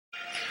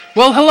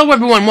Well, hello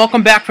everyone,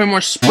 welcome back for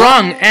more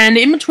Sprung, and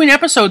in between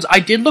episodes, I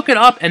did look it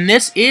up, and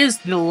this is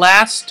the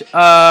last,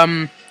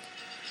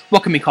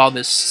 what can we call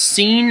this,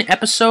 scene,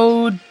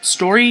 episode,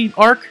 story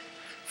arc,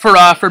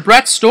 for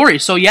Brett's story,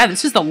 so yeah,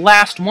 this is the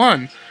last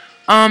one.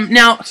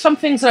 Now, some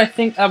things that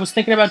I was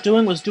thinking about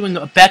doing was doing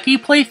a Becky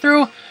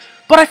playthrough,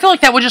 but I feel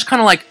like that would just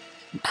kind of, like,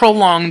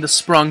 prolong the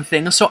Sprung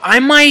thing, so I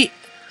might,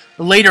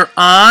 later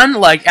on,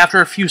 like,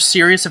 after a few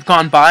series have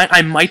gone by,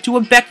 I might do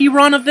a Becky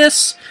run of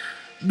this,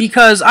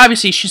 because,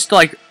 obviously, she's still,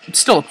 like,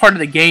 still a part of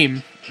the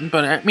game.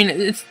 But, I mean,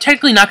 it's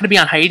technically not going to be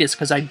on hiatus,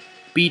 because I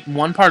beat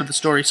one part of the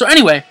story. So,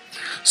 anyway,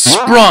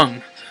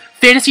 Sprung.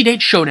 Fantasy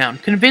Date Showdown.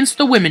 Convince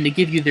the women to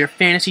give you their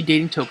fantasy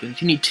dating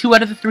tokens. You need 2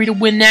 out of the 3 to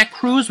win that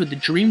cruise with the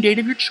dream date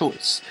of your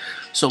choice.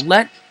 So,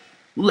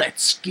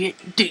 let's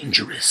get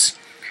dangerous.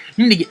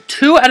 You need to get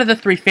 2 out of the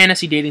 3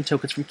 fantasy dating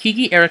tokens from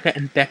Kiki, Erica,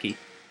 and Becky.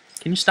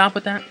 Can you stop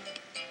with that?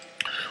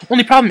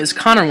 Only problem is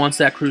Connor wants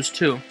that cruise,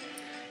 too.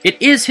 It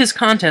is his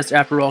contest,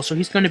 after all, so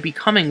he's going to be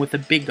coming with the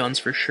big guns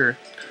for sure.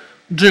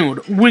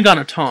 Dude, we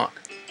gotta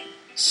talk.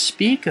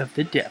 Speak of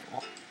the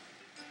devil.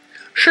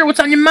 Sure, what's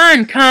on your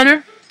mind,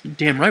 Connor?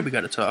 Damn right we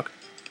gotta talk.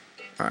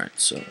 Alright,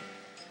 so...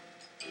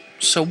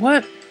 So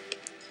what?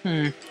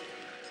 So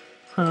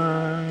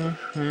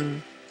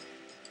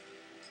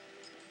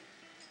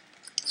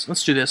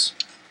let's do this.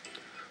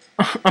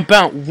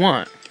 About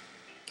what?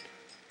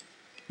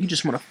 You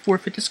just want to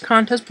forfeit this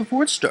contest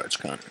before it starts,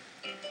 Connor.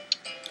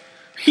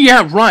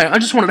 Yeah, right. I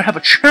just wanted to have a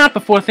chat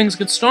before things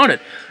get started.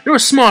 You're a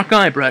smart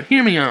guy, Brett.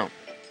 Hear me out.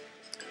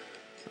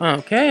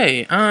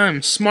 Okay,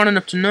 I'm smart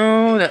enough to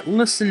know that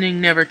listening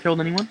never killed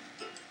anyone.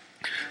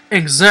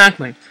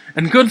 Exactly.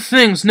 And good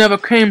things never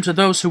came to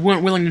those who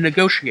weren't willing to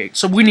negotiate,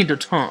 so we need to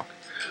talk.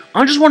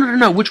 I just wanted to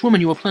know which woman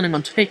you were planning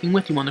on taking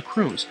with you on the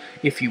cruise,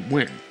 if you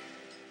win.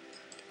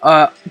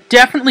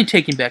 Definitely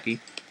taking Becky.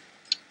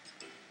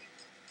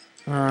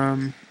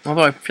 Although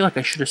I feel like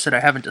I should have said I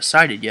haven't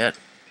decided yet.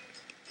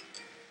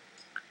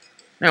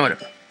 Yeah,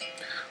 whatever.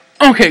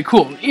 Okay,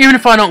 cool. Even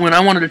if I don't win, I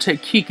wanted to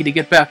take Kiki to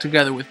get back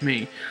together with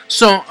me.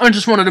 So, I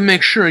just wanted to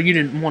make sure you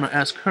didn't want to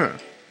ask her.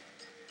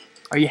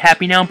 Are you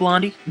happy now,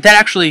 Blondie? That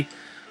actually...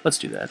 Let's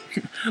do that.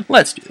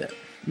 Let's do that.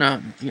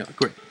 No, yeah,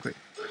 great.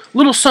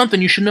 Little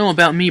something you should know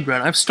about me,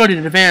 Brett. I've studied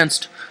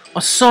advanced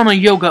Asana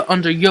Yoga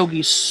under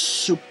Yogi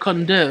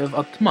Sukundev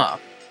Atma.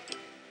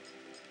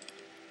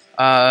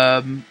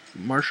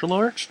 Martial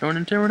arts? Don't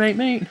intimidate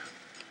me.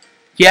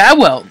 Yeah,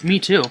 well, me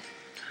too.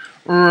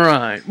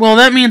 Right. Well,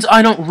 that means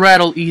I don't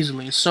rattle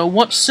easily, so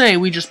what say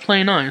we just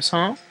play nice,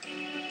 huh?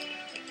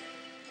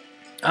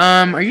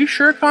 Are you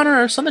sure,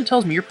 Connor? Or something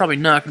tells me you're probably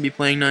not going to be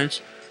playing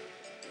nice.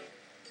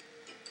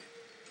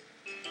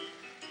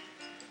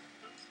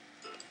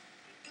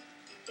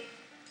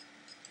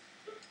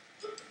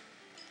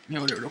 Yeah,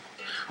 whatever.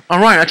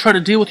 Alright, I try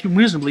to deal with you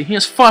reasonably. He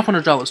has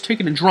 $500. Take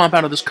it and drop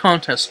out of this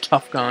contest,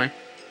 tough guy.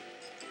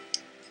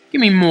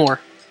 Give me more.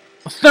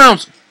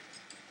 1,000.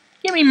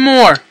 Give me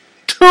more.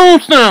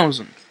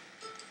 2,000.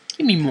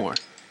 Give me more.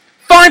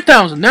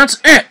 5,000. That's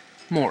it.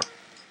 More.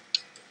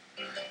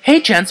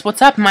 Hey, gents,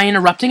 what's up? Am I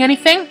interrupting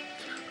anything?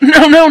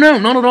 No,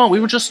 not at all. We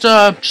were just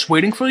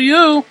waiting for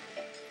you.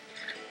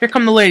 Here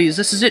come the ladies.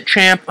 This is it,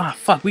 champ. Ah,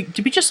 fuck.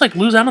 Did we just, like,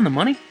 lose out on the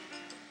money?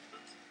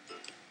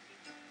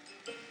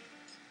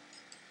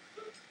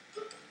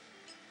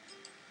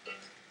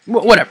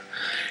 Whatever.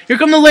 Here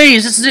come the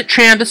ladies. This is it,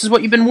 champ. This is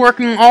what you've been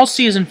working all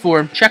season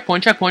for.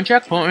 Checkpoint, checkpoint,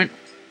 checkpoint.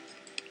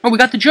 Oh, we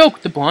got the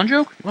joke. The blonde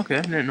joke? Okay,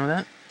 I didn't know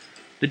that.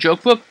 The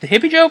joke book? The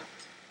hippie joke?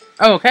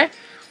 Oh, okay.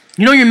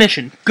 You know your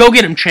mission. Go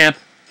get him, champ.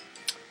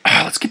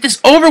 Let's get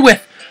this over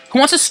with. Who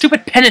wants a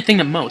stupid pennant thing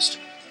the most?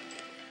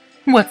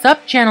 What's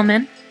up,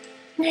 gentlemen?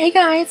 Hey,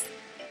 guys.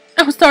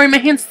 Oh, sorry, my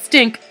hands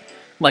stink.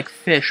 Like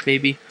fish,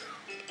 baby.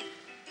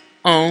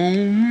 Oh,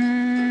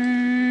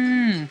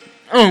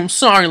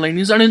 sorry,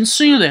 ladies. I didn't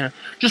see you there.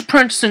 Just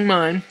practicing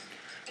mine.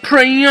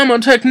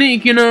 Pranayama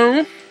technique, you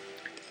know?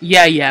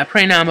 Yeah,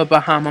 Pranayama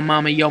Bahama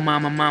Mama, yo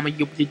mama,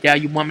 yo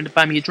dad, you want me to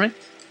buy me a drink?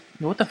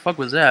 What the fuck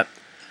was that?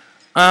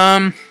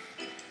 I'd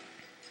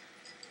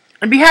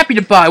be happy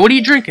to buy. What are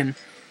you drinking?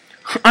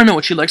 I know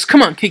what she likes.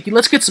 Come on, Kiki,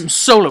 let's get some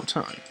solo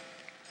time.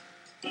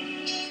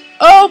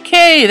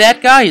 Okay,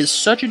 that guy is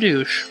such a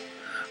douche.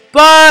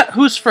 But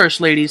who's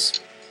first, ladies?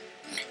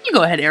 You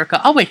go ahead,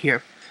 Erica. I'll wait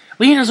here.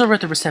 Leanna's over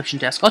at the reception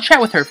desk. I'll chat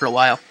with her for a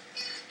while.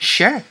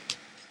 Sure.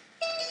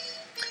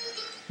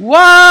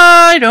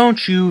 Why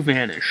don't you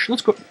vanish?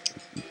 Let's go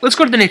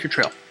to the nature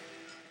trail.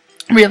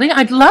 Really?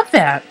 I'd love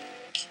that.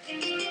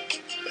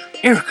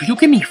 Erica, you'll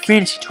give me your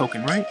fantasy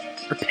token, right?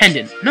 Or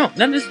pendant. No,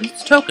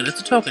 it's a token. It's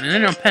a token, and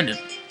then a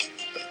pendant.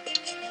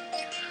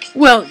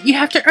 Well, you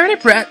have to earn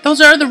it, Brett. Those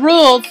are the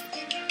rules.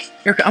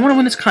 Erica, I want to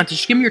win this contest.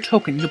 Just give me your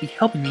token, and you'll be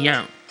helping me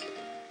out.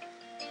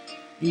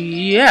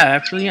 Yeah,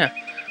 actually, yeah.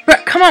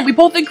 Brett, come on. We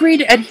both agreed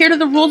to adhere to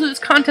the rules of this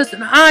contest,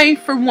 and I,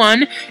 for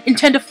one,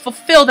 intend to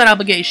fulfill that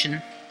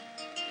obligation.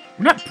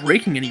 We're not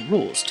breaking any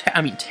rules.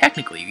 I mean,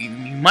 technically, you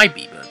might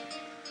be, but...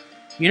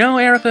 You know,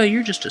 Erica,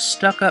 you're just a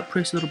stuck-up,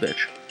 pretty little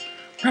bitch.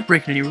 We're not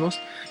breaking any rules.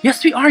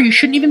 Yes, we are. You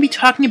shouldn't even be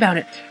talking about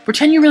it.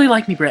 Pretend you really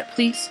like me, Brett,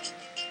 please.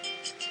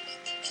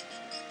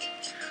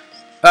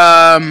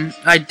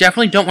 I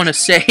definitely don't want to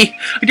say...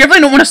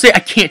 I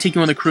can't take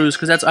you on the cruise,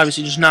 because that's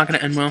obviously just not going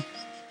to end well.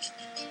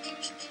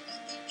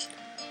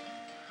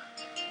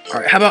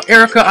 Alright, how about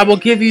Erica? I will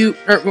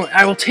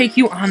take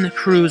you on the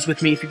cruise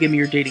with me if you give me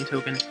your dating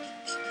token.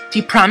 Do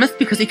you promise?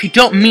 Because if you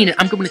don't mean it,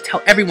 I'm going to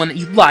tell everyone that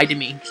you lied to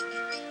me.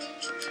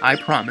 I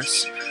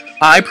promise.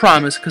 I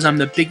promise, because I'm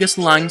the biggest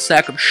lying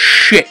sack of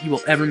shit you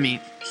will ever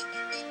meet.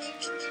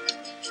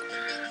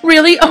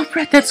 Really? Oh,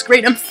 Brett, that's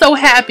great. I'm so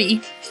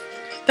happy.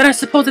 Then I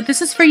suppose that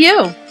this is for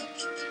you.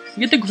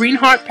 You get the green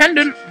heart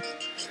pendant.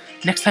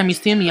 Next time you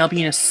see me, I'll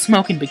be in a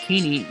smoking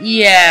bikini.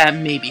 Yeah,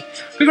 maybe.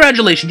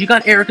 Congratulations, you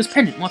got Erica's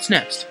pendant. What's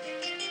next?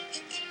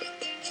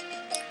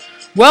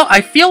 Well,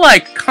 I feel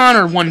like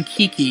Connor won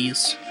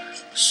Kiki's,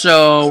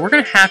 so we're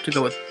going to have to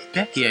go with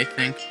Becky, I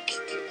think.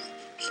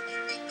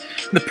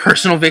 The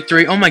personal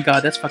victory. Oh my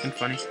god, that's fucking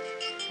funny.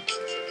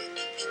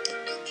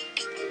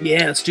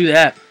 Yeah, let's do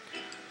that.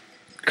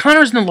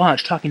 Connor's in the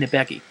lodge talking to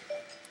Becky.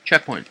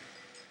 Checkpoint.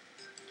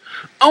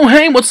 Oh,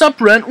 hey, what's up,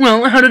 Brett?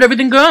 Well, how did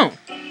everything go?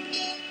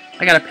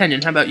 I got a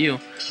pendant. How about you?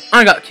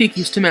 I got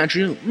Kiki's to match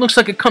you. Looks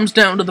like it comes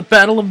down to the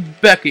Battle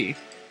of Becky.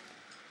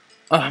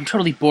 Oh, I'm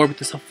totally bored with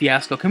this whole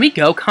fiasco. Can we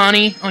go,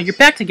 Connie? Oh, you're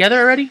back together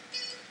already?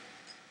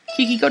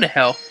 Kiki, go to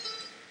hell.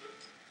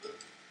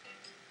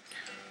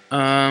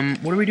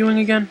 What are we doing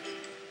again?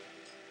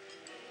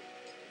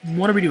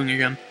 What are we doing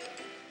again?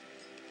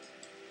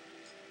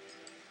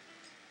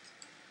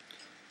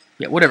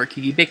 Yeah, whatever,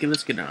 Kiki. Becky,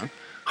 let's get on.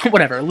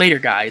 Whatever, later,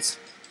 guys.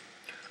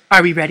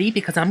 Are we ready?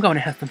 Because I'm going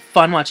to have some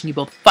fun watching you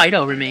both fight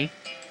over me.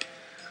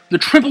 The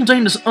triple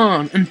date is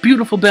on, and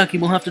beautiful Becky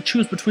will have to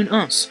choose between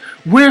us.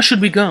 Where should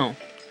we go?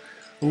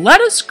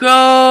 Let us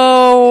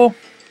go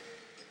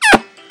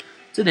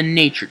to the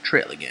nature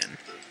trail again.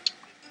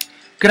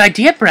 Good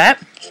idea, Brett.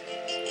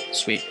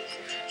 Sweet.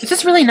 This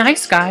is really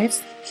nice,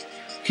 guys.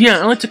 Yeah,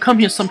 I like to come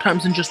here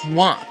sometimes and just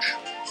watch.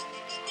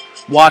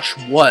 Watch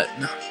what?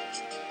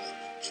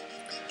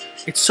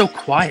 It's so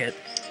quiet.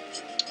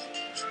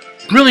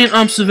 Brilliant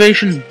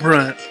observation,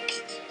 Brett.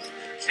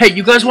 Hey,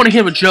 you guys want to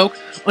hear a joke?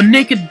 A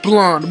naked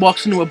blonde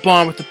walks into a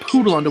bar with a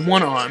poodle under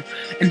one arm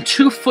and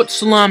 2-foot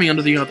salami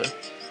under the other.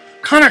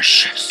 Connor,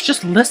 shh,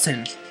 just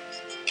listen.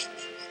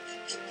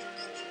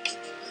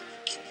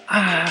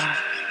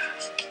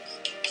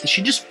 Did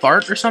she just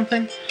fart or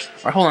something?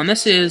 Alright, hold on,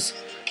 this is...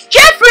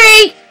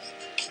 Jeffrey!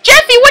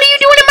 Jeffy, what are you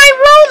doing in my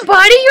room,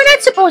 buddy? You're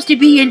not supposed to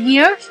be in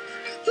here.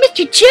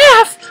 Mr.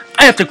 Jeff!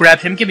 I have to grab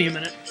him, give me a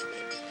minute.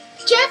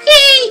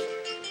 Jeffy!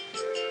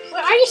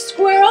 Where are you,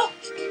 squirrel?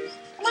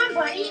 Come on,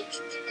 buddy.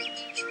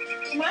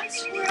 Come on,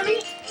 squirrely. Where are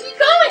you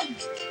going?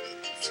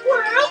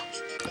 Squirrel!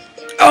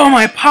 Oh,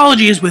 my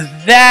apologies with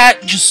that.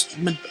 Just,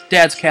 my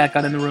dad's cat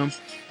got in the room.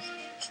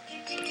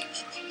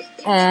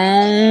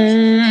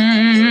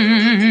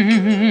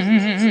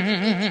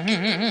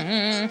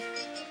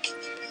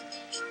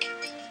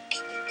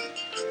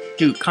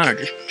 Dude, Connor,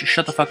 just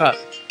shut the fuck up.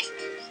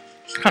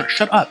 Connor,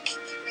 shut up.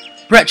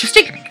 Brett, just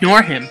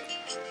ignore him.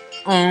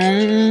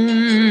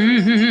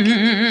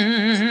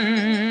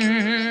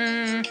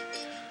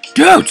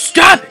 Dude,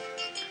 stop it!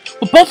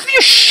 Will both of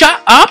you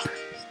shut up?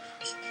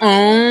 I'm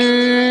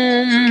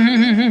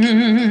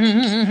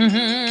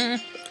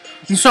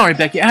sorry,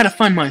 Becky, I had to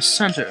find my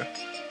center.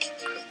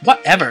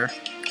 Whatever.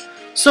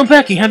 So,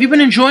 Becky, have you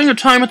been enjoying your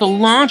time at the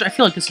lodge? I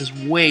feel like this is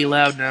way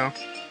loud now.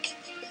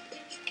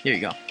 There you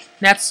go.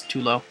 That's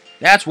too low.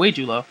 That's way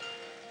too low.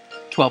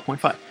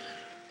 12.5.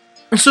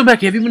 So,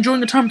 Becky, have you been enjoying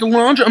your time at the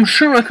lodge? I'm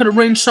sure I could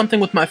arrange something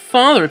with my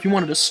father if you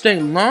wanted to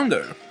stay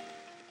longer.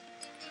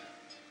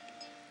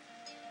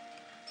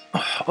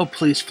 Oh,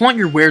 please, flaunt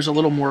your wares a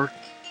little more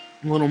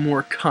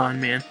con,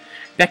 man.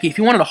 Becky, if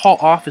you wanted to haul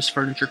office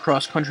furniture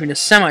cross-country in a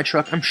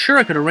semi-truck, I'm sure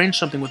I could arrange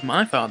something with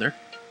my father.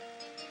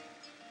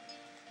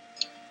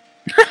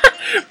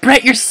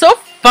 Brett, you're so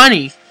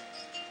funny.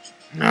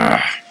 Ugh.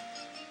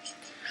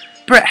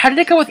 Brett, how did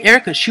it go with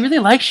Erica? She really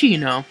likes you, you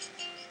know.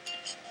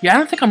 Yeah, I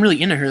don't think I'm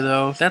really into her,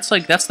 though. That's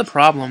the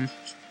problem.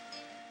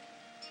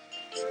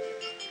 I'm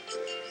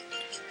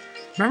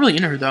not really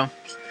into her, though.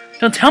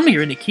 Don't tell me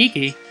you're into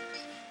Kiki.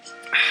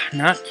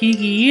 Not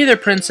Kiki either,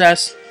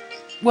 princess.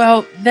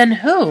 Well, then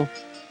who?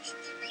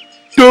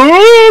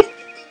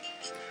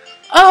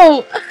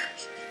 Oh!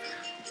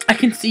 I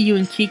can see you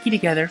and Kiki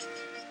together.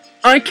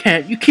 I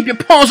can't. You keep your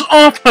paws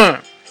off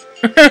her!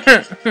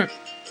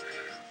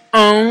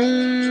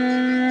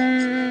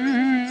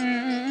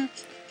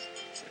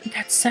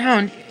 That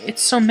sound,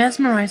 it's so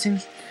mesmerizing.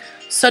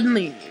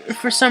 Suddenly,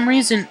 for some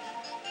reason...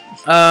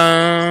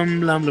 blum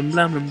blum blum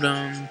blum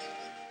blum.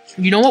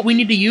 You know what we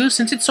need to use,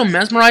 since it's so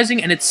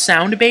mesmerizing and it's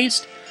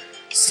sound-based?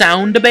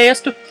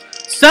 Sound-based?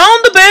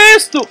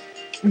 Sound-based!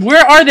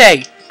 Where are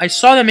they? I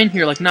saw them in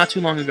here, like, not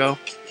too long ago.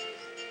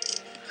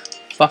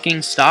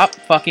 Fucking stop.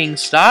 Fucking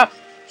stop.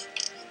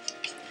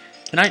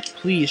 Can I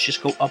please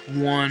just go up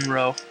one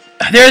row?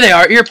 There they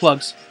are,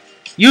 earplugs.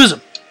 Use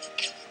them.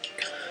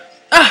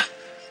 Ah!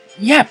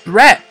 Yeah,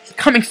 Brett.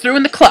 coming through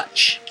in the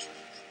clutch.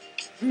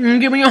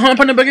 Give me a hump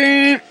on the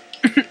Becky.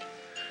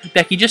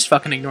 Becky, just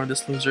fucking ignore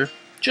this loser.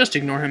 Just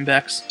ignore him,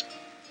 Bex.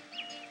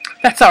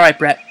 That's alright,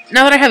 Brett.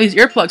 Now that I have these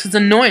earplugs, its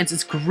annoyance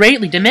is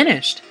greatly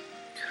diminished.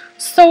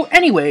 So,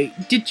 anyway,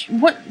 did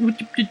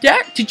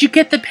you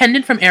get the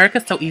pendant from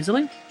Erica so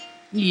easily?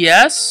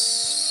 Yes?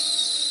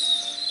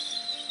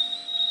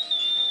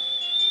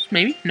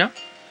 Maybe? No?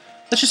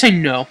 Let's just say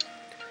no.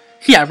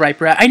 Yeah, right,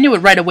 Brett. I knew it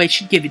right away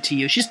she'd give it to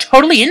you. She's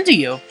totally into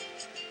you.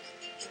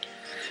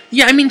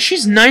 Yeah, I mean,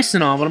 she's nice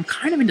and all, but I'm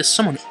kind of into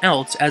someone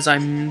else, as I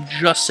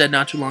just said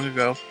not too long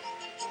ago.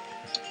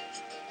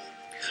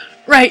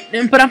 Right,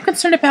 but I'm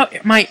concerned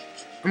about my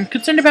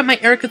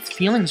Erica's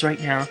feelings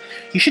right now.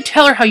 You should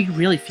tell her how you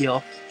really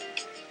feel.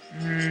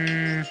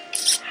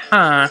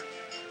 Huh.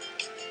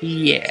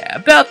 Yeah,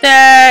 about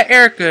that,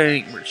 Erica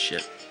ain't worth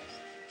shit.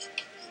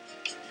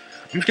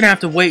 I'm just gonna have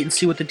to wait and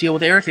see what the deal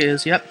with Erica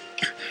is, yep.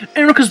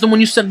 Erica's the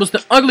one you said was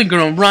the ugly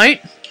girl, right?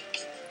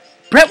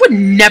 Brett would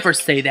never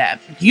say that.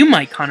 You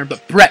might, Connor,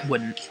 but Brett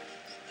wouldn't.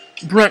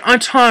 Brett, I'm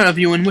tired of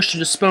you and wish to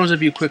dispose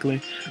of you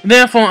quickly.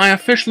 Therefore, I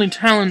officially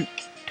challenge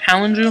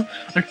you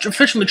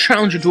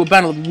to a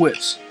battle of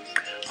wits.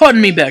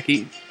 Pardon me,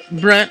 Becky.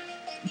 Brett,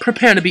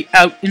 prepare to be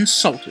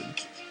out-insulted.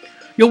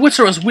 Your wits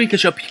are as weak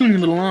as your puny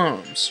little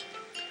arms.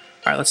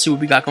 Alright, let's see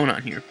what we got going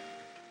on here.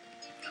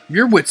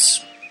 Your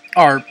wits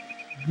are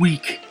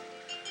weak.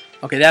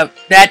 Okay,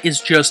 that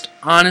is just,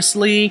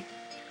 honestly,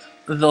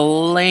 the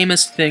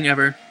lamest thing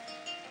ever.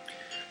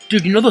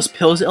 Dude, you know those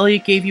pills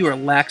Elliot gave you are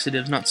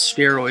laxatives, not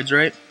steroids,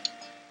 right?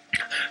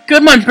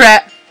 Good one,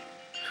 Brett!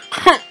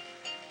 Huh.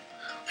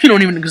 You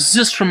don't even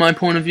exist from my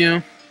point of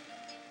view.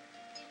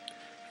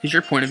 Because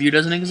your point of view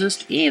doesn't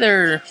exist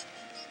either.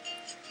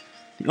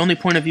 The only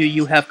point of view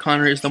you have,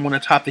 Connor, is the one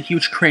atop the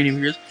huge crane of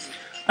yours.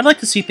 I'd like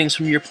to see things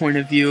from your point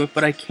of view,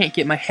 but I can't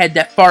get my head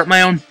that far up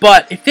my own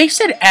butt. If they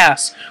said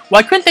ass,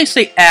 why couldn't they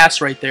say ass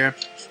right there?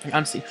 Like,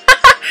 honestly.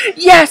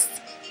 Yes!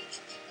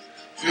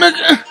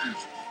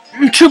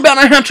 Too bad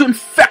I have to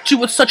infect you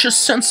with such a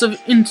sense of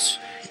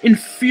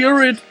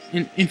inferiority,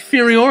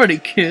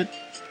 kid.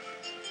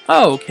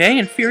 Oh, okay,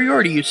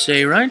 inferiority you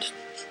say, right?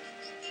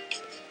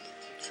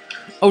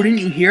 Oh, didn't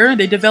you hear?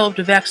 They developed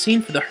a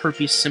vaccine for the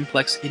herpes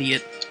simplex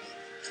idiot.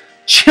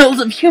 Chills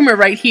of humor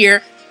right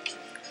here.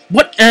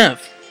 What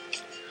F?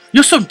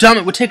 You're so dumb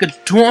it would take a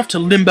dwarf to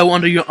limbo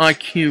under your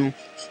IQ.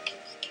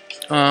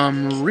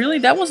 Really?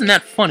 That wasn't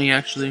that funny,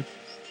 actually.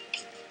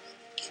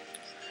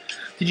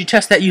 Did you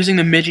test that using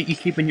the midget you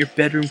keep in your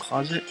bedroom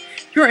closet?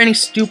 If you were any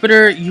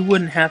stupider, you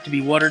wouldn't have to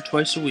be watered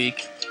twice a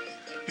week.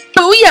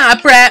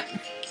 Booyah, Brett!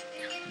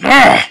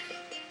 Ugh.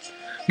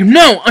 You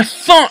know, I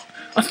thought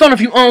of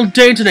you all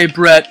day today,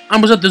 Brett. I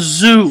was at the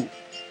zoo.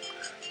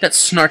 That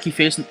snarky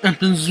face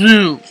at the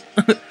zoo.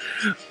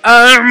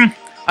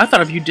 I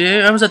thought of you,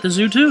 dear. I was at the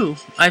zoo, too.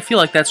 I feel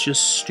like that's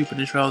just stupid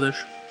and childish.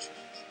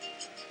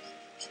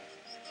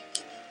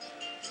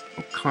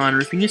 Oh, Connor,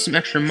 if you need some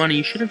extra money,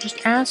 you should have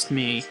just asked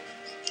me.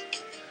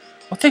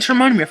 Well, thanks for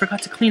reminding me. I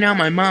forgot to clean out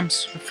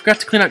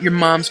your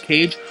mom's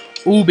cage.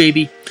 Ooh,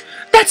 baby.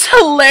 That's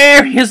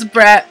hilarious,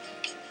 Brett.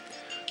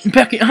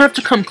 Becky, I have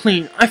to come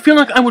clean. I feel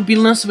like I would be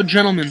less of a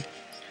gentleman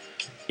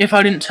if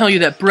I didn't tell you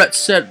that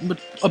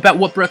about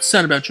what Brett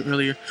said about you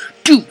earlier.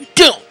 Dude,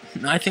 don't!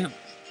 I think...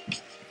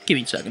 Give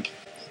me a second.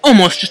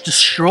 Almost just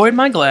destroyed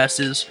my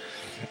glasses.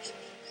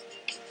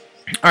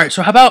 Alright,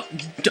 so how about...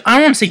 I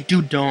don't want to say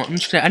dude, don't. I'm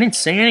just saying, I didn't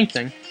say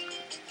anything.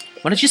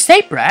 What did you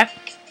say, Brett?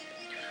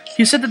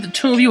 You said that the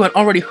two of you had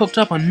already hooked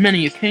up on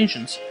many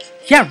occasions.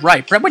 Yeah,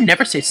 right. Brett would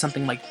never say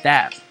something like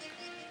that.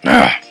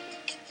 Ugh.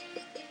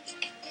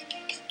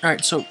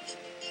 Alright, so...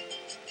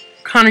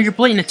 Connor, your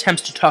blatant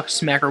attempts to talk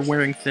smack are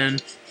wearing thin.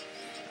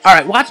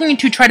 Alright, watching you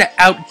two try to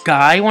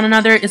out-guy one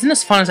another isn't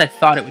as fun as I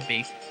thought it would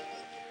be.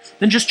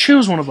 Then just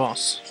choose one of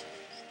us.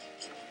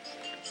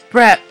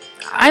 Brett,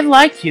 I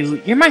like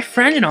you. You're my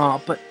friend and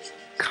all, but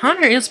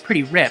Connor is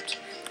pretty ripped.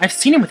 I've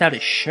seen him without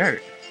his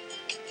shirt.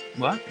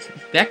 What?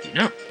 Becky,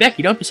 no.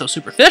 Becky, don't be so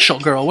superficial,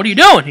 girl. What are you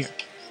doing here?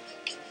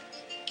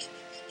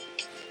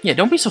 Yeah,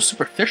 don't be so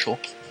superficial.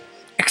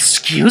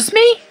 Excuse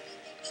me?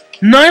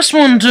 Nice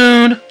one,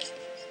 dude!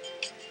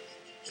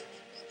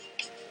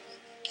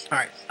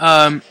 Alright,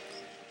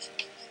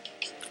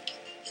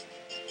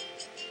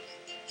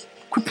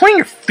 quit pointing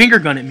your finger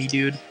gun at me,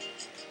 dude.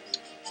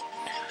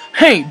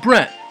 Hey,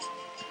 Brett!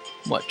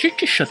 What?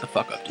 Just shut the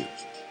fuck up, dude.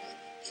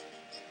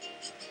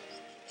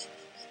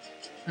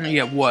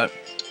 Yeah, what?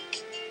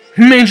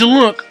 Made you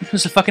look!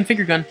 There's a fucking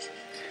finger gun.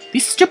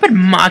 These stupid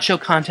macho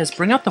contests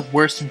bring out the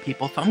worst in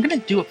people, so I'm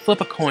gonna flip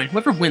a coin.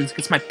 Whoever wins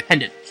gets my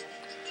pendant.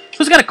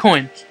 Who's got a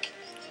coin?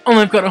 Oh,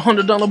 I've got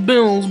 $100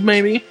 bills,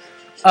 baby.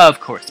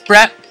 Of course.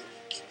 Brett.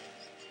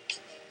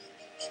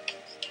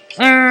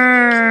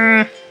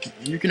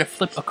 You're gonna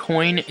flip a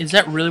coin? Is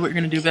that really what you're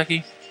gonna do,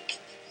 Becky?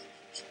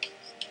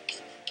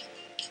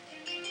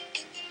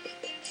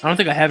 I don't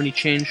think I have any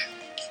change.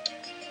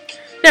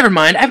 Never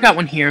mind, I've got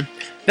one here.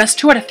 Best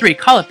 2 out of 3.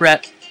 Call it,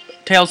 Brett.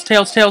 Tails,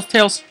 tails, tails,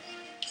 tails.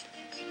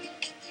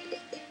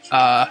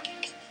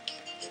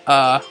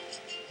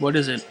 What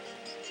is it?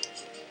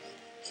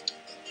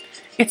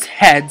 It's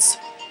heads.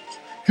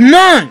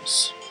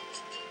 Nice!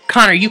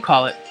 Connor, you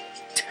call it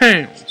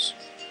tails.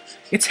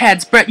 It's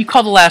heads. Brett, you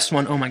call the last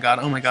one. Oh my god,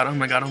 oh my god, oh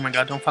my god, oh my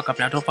god. Don't fuck up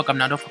now, don't fuck up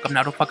now, don't fuck up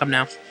now, don't fuck up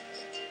now.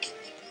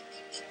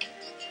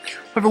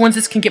 Whoever wins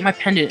this can get my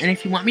pendant, and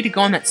if you want me to go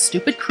on that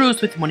stupid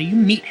cruise with one of you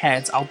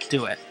meatheads, I'll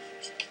do it.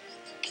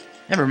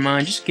 Never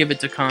mind, just give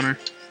it to Connor.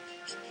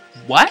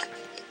 What?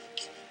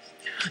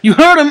 You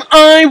heard him!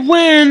 I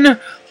win!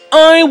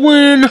 I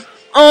win!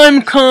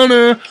 I'm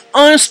Connor!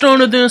 I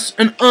started this,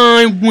 and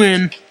I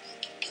win!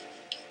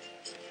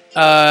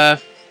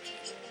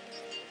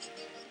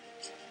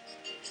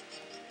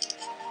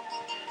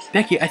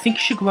 Becky, I think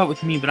you should go out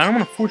with me, but I don't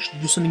want to force you to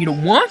do something you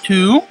don't want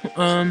to.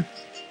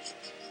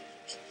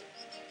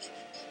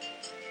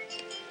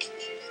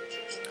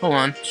 Hold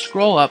on.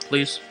 Scroll up,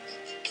 please.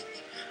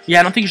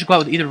 Yeah, I don't think you should go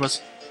out with either of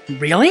us.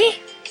 Really?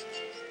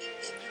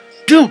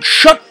 Dude,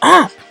 shut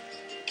up!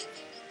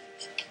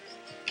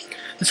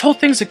 This whole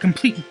thing's a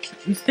complete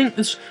thing.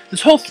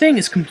 This whole thing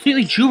is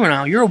completely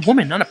juvenile. You're a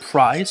woman, not a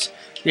prize.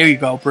 There you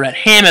go, Brett.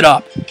 Ham it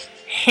up.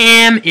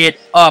 Ham it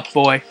up,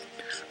 boy.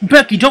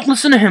 Becky, don't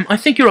listen to him. I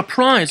think you're a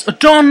prize. A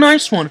darn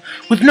nice one.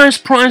 With nice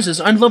prizes.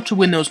 I'd love to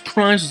win those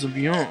prizes of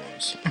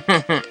yours.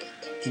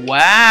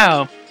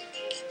 Wow.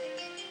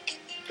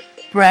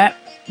 Brett,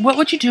 what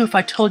would you do if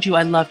I told you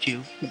I loved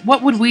you?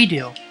 What would we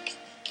do?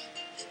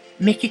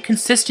 Make it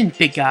consistent,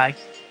 big guy.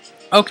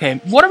 Okay,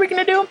 what are we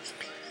gonna do?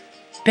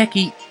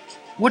 Becky,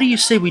 what do you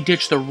say we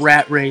ditch the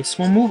rat race?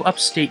 We'll move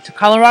upstate to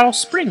Colorado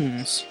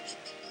Springs.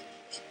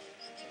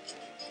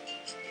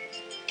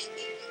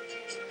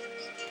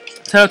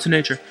 Let's head out to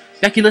nature.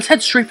 Becky, let's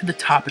head straight for the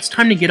top. It's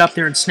time to get up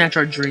there and snatch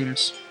our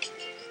dreams.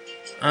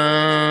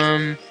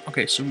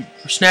 Okay, so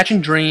we're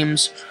snatching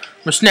dreams.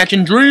 We're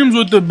snatching dreams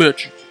with the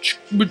bitch.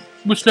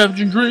 We're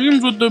snatching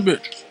dreams with the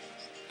bitch.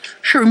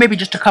 Sure, maybe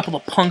just a couple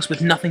of punks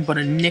with nothing but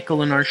a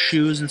nickel in our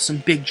shoes and some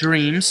big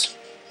dreams.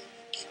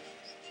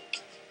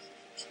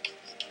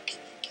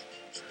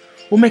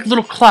 We'll make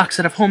little clocks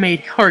out of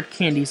homemade hard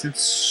candies and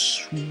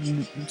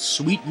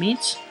sweet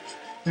meats,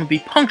 and we'll be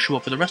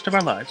punctual for the rest of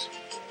our lives.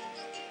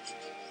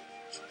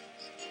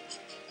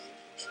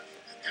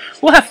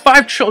 We'll have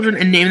 5 children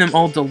and name them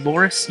all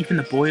Dolores, even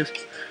the boys.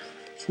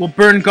 We'll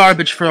burn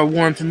garbage for our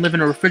warmth and live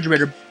in a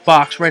refrigerator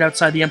box right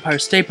outside the Empire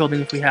State Building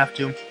if we have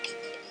to.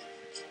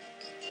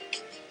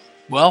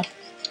 Well,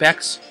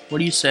 Bex, what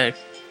do you say?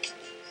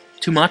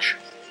 Too much?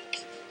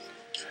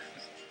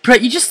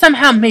 Brett, you just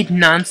somehow made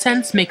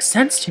nonsense make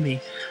sense to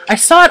me. I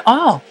saw it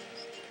all.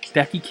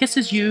 Becky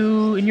kisses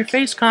you in your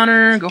face,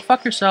 Connor. Go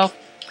fuck yourself.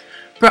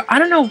 Brett, I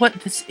don't know what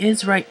this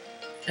is right...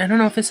 I don't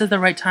know if this is the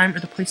right time or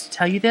the place to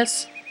tell you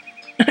this.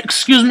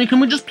 Excuse me, can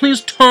we just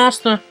please toss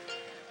the...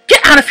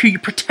 Get out of here, you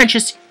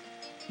pretentious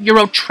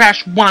Euro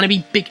trash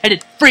wannabe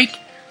big-headed freak!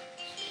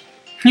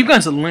 You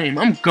guys are lame.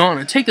 I'm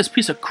gonna take this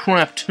piece of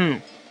crap,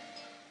 too.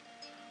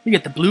 We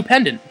get the blue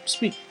pendant.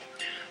 Sweet.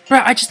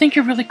 Brett, I just think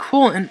you're really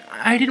cool, and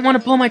I didn't want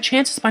to blow my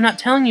chances by not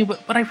telling you,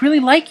 but I really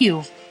like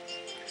you.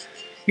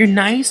 You're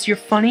nice, you're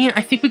funny,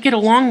 I think we get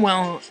along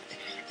well,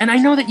 and I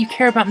know that you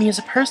care about me as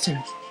a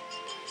person.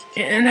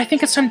 And I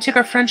think it's time to take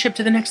our friendship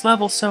to the next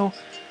level, so...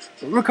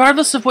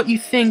 Regardless of what you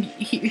think,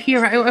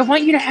 here, I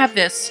want you to have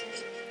this.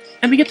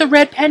 And we get the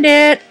red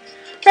pendant!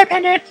 Red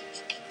pendant!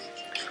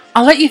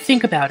 I'll let you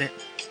think about it.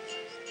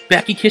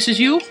 Becky kisses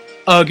you.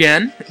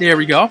 Again. There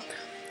we go.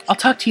 I'll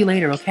talk to you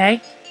later,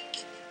 okay?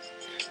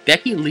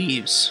 Becky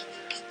leaves.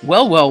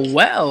 Well, well,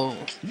 well.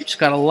 You just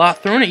got a lot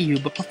thrown at you,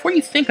 but before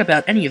you think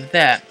about any of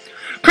that...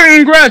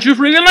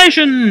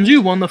 Congratulations!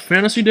 You won the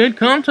Fantasy Date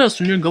Contest,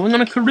 and you're going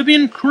on a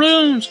Caribbean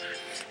cruise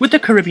with the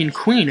Caribbean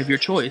Queen of your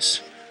choice.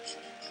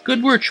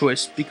 Good word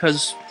choice,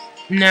 because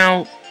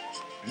now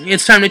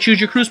it's time to choose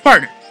your cruise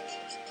partner.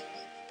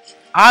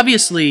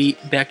 Obviously,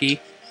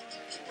 Becky.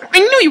 I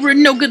knew you were a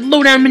no-good,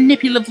 low-down,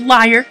 manipulative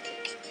liar.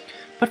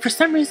 But for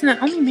some reason, that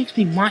only makes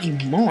me want you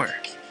more.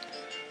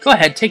 Go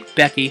ahead, take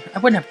Becky. I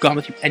wouldn't have gone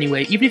with you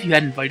anyway, even if you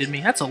had invited me.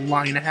 That's a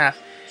lie and a half.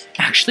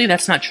 Actually,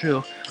 that's not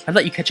true. I'd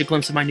let you catch a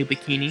glimpse of my new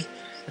bikini.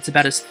 That's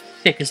about as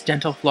thick as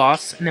dental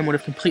floss, and then would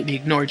have completely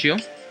ignored you.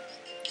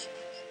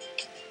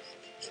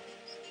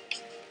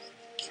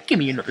 Give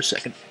me another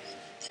second.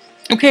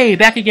 Okay,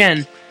 back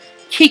again.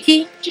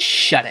 Kiki, just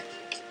shut it.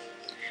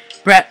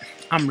 Brett,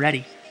 I'm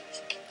ready.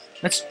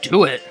 Let's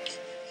do it.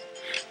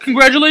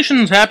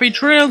 Congratulations, happy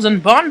trails,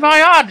 and bon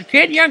voyage,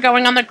 kid. You're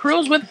going on the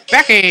cruise with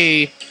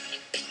Becky.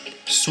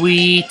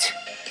 Sweet.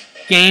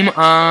 Game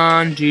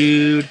on,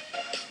 dude.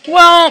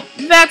 Well,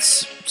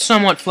 that's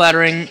somewhat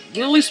flattering.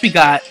 At least we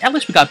got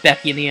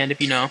Becky in the end,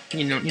 if you know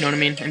what I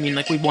mean. I mean,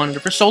 like, we wanted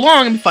her for so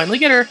long, and we finally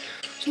get her.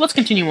 So let's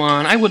continue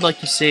on. I would like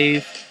to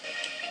save.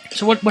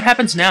 So what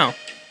happens now?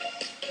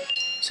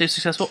 Save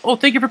successful. Oh,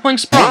 thank you for playing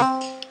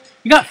Sprung.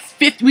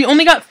 We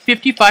only got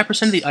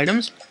 55% of the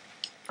items.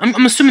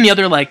 I'm assuming the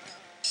other, like,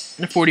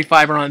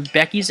 45 are on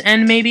Becky's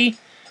end, maybe.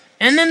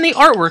 And then the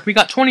artwork, we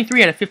got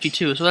 23 out of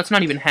 52, so that's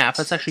not even half.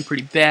 That's actually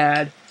pretty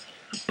bad.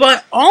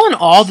 But all in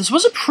all, this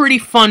was a pretty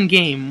fun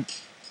game.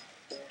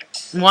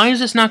 Why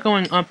is this not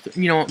going up?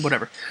 You know,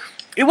 whatever.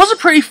 It was a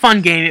pretty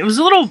fun game. It was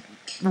a little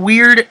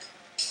weird,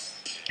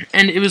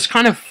 and it was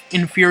kind of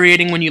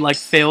infuriating when you like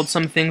failed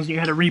some things and you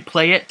had to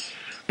replay it.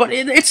 But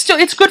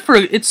it's good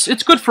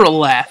for a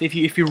laugh if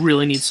you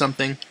really need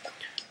something.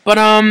 But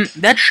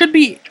that should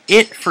be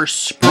it for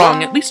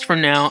Sprung, at least for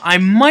now. I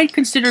might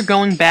consider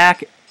going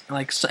back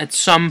like at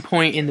some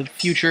point in the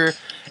future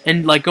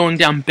and like going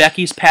down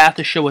Becky's path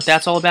to show what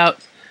that's all about.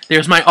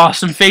 There's my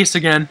awesome face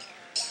again.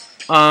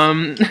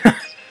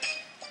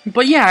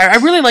 But yeah, I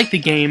really like the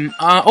game.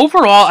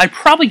 Overall, I'd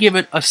probably give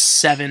it a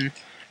 7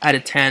 out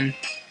of 10.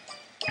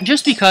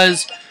 Just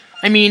because,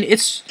 I mean,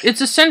 it's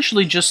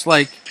essentially just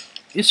like,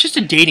 it's just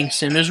a dating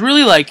sim. There's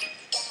really like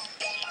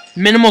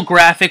minimal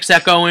graphics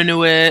that go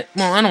into it.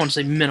 Well, I don't want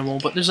to say minimal,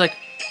 but there's like,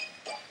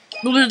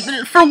 well,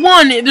 for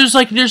one,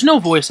 there's no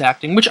voice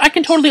acting, which I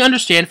can totally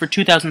understand for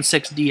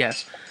 2006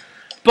 DS.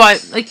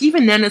 But like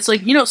even then, it's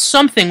like, you know,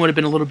 something would have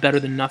been a little better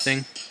than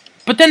nothing.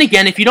 But then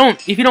again, if you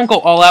don't go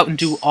all out and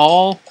do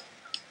all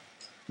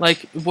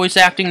like voice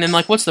acting, then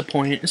like what's the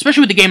point?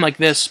 Especially with a game like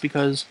this,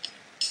 because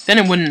then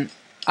it wouldn't.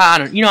 I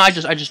don't. You know, I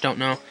just don't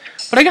know.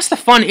 But I guess the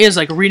fun is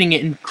like reading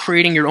it and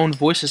creating your own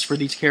voices for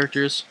these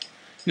characters.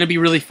 It'd be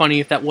really funny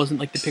if that wasn't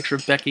like the picture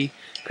of Becky,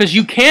 because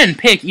you can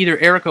pick either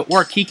Erica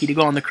or Kiki to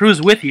go on the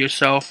cruise with you.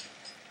 So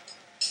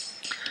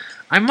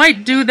I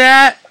might do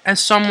that as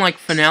some like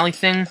finale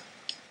thing,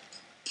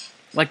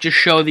 like just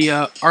show the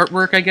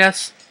artwork. I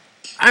guess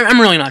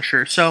I'm really not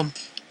sure. So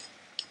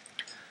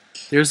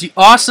there's the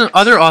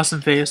other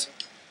awesome face.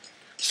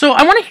 So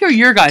I want to hear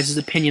your guys'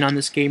 opinion on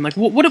this game. Like,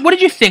 what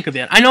did you think of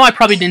it? I know I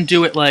probably didn't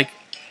do it like.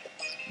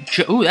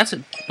 Ooh, that's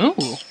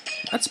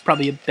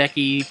probably a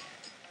Becky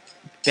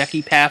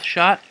path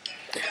shot.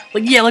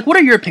 Like, yeah, like what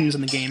are your opinions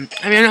on the game?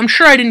 I mean, I'm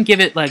sure I didn't give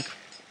it like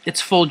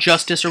its full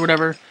justice or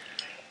whatever,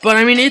 but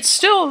I mean, it's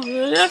still.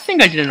 I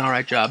think I did an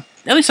alright job,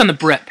 at least on the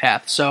Brett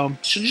path. So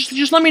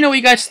just let me know what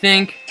you guys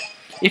think.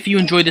 If you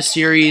enjoyed the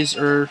series,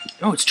 or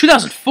oh, it's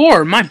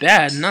 2004. My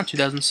bad, not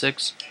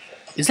 2006.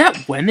 Is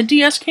that when the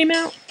DS came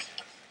out?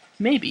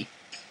 Maybe.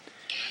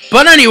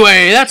 But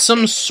anyway, that's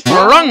some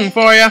Sprung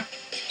for you.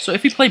 So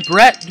if we play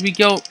Brett, do we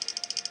go...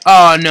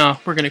 Oh, no.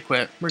 We're going to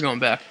quit. We're going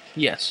back.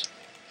 Yes.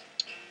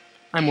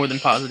 I'm more than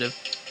positive.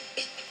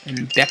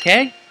 And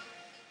Becky?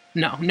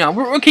 No.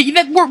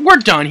 We're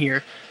done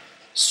here.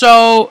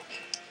 So,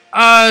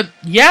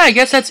 yeah, I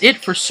guess that's it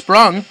for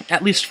Sprung,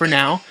 at least for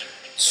now.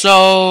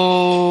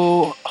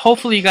 So,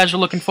 hopefully you guys are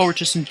looking forward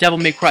to some Devil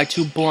May Cry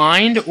 2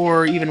 Blind,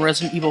 or even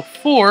Resident Evil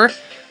 4,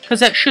 because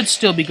that should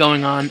still be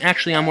going on.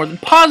 Actually, I'm more than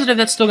positive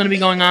that's still going to be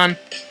going on.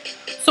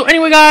 So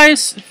anyway,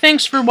 guys,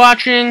 thanks for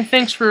watching.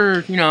 Thanks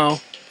for, you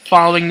know,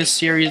 following this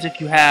series if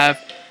you have.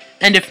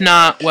 And if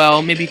not,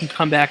 well, maybe you can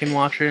come back and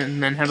watch it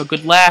and then have a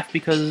good laugh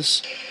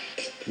because,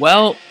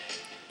 well,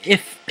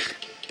 if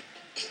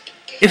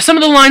some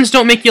of the lines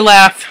don't make you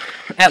laugh,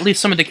 at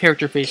least some of the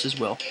character faces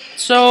will.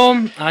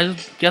 So, I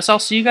guess I'll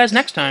see you guys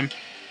next time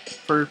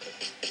for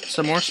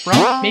some more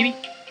Sprung, maybe?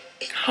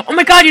 Oh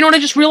my god, you know what I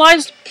just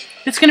realized?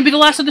 It's gonna be the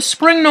last of the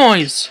spring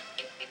noise!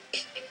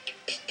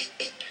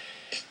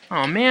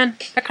 Oh man,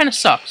 that kinda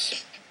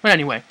sucks. But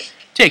anyway,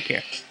 take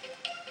care.